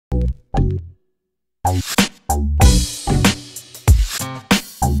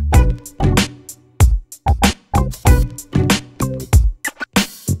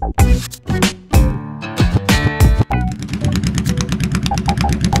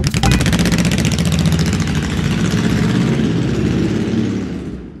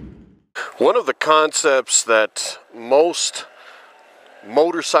One of the concepts that most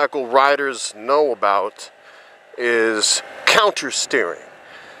motorcycle riders know about is countersteering.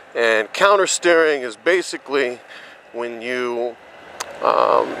 And countersteering is basically when you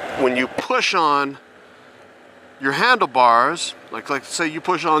push on your handlebars, like say you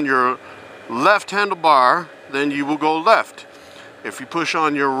push on your left handlebar, then you will go left. If you push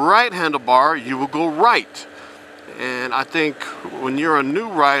on your right handlebar, you will go right. And I think when you're a new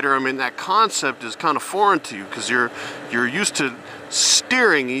rider, I mean, that concept is kind of foreign to you because you're used to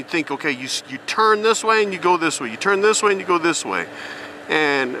steering. And you think, okay, you turn this way and you go this way. You turn this way and you go this way.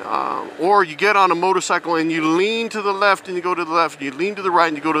 And or you get on a motorcycle and you lean to the left and you go to the left. You lean to the right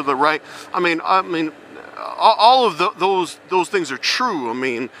and you go to the right. I mean, all of those things are true. I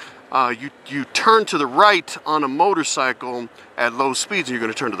mean, you turn to the right on a motorcycle at low speeds, and you're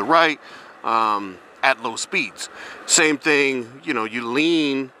going to turn to the right at low speeds. Same thing, you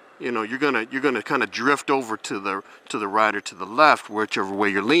lean, you're gonna kind of drift over to the right or to the left, whichever way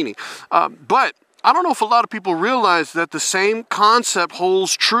you're leaning. But I don't know if a lot of people realize that the same concept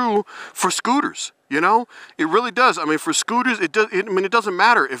holds true for scooters. It really does. I mean, for scooters, it doesn't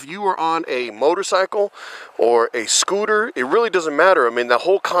matter if you are on a motorcycle or a scooter. It really doesn't matter. I mean, the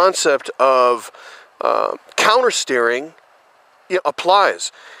whole concept of countersteering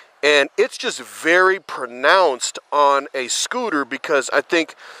applies. And it's just very pronounced on a scooter because I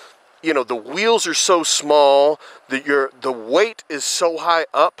think, the wheels are so small that the weight is so high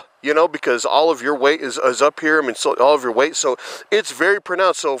up, because all of your weight is up here. I mean, so all of your weight. So it's very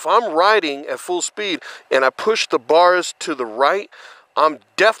pronounced. So if I'm riding at full speed and I push the bars to the right, I'm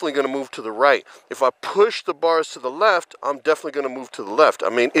definitely going to move to the right. If I push the bars to the left, I'm definitely going to move to the left. I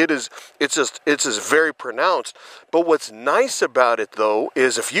mean, it's just very pronounced. But what's nice about it, though,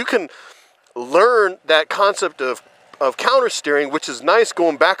 is if you can learn that concept of countersteering, which is nice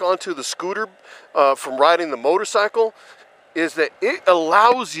going back onto the scooter from riding the motorcycle, is that it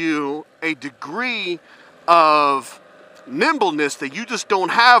allows you a degree of nimbleness that you just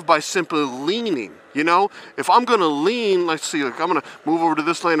don't have by simply leaning. If I'm going to lean, let's see, I'm going to move over to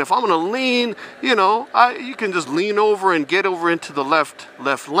this lane. If I'm going to lean, you can just lean over and get over into the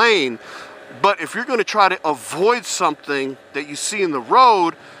left lane. But if you're going to try to avoid something that you see in the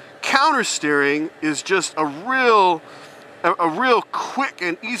road, countersteering is just a real quick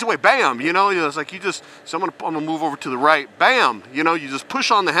and easy way. Bam, it's like so I'm gonna move over to the right. Bam, you just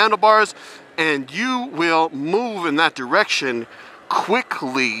push on the handlebars and you will move in that direction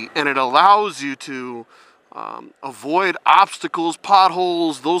quickly, and it allows you to avoid obstacles,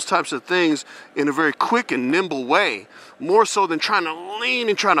 potholes, those types of things in a very quick and nimble way, more so than trying to lean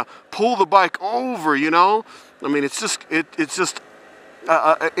and trying to pull the bike over. I mean, it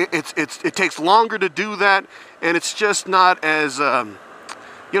takes longer to do that, and it's just not as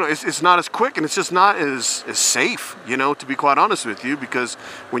it's not as quick, and it's just not as safe, to be quite honest with you, because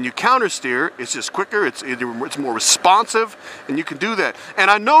when you countersteer, it's just quicker, it's more responsive, and you can do that. And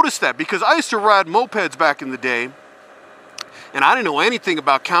I noticed that because I used to ride mopeds back in the day, and I didn't know anything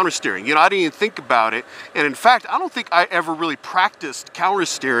about countersteering. I didn't even think about it. And in fact, I don't think I ever really practiced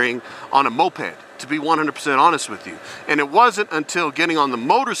countersteering on a moped, to be 100% honest with you. And it wasn't until getting on the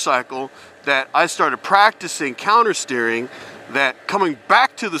motorcycle that I started practicing countersteering, that coming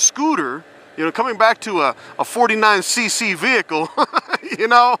back to the scooter, coming back to a 49cc vehicle,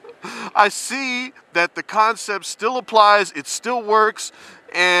 I see that the concept still applies, it still works,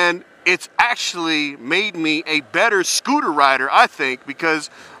 and it's actually made me a better scooter rider, I think, because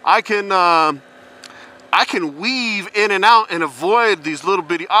I can weave in and out and avoid these little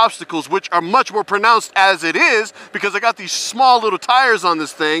bitty obstacles, which are much more pronounced as it is, because I got these small little tires on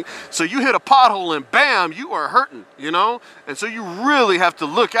this thing. So you hit a pothole and bam, you are hurting, And so you really have to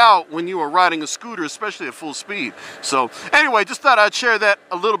look out when you are riding a scooter, especially at full speed. So anyway, just thought I'd share that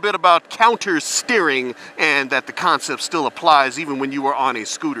a little bit about countersteering, and that the concept still applies even when you are on a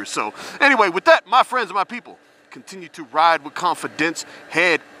scooter. So anyway, with that, my friends and my people, continue to ride with confidence,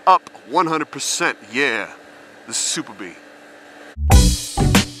 head up 100%. Yeah, this is SoopaBee.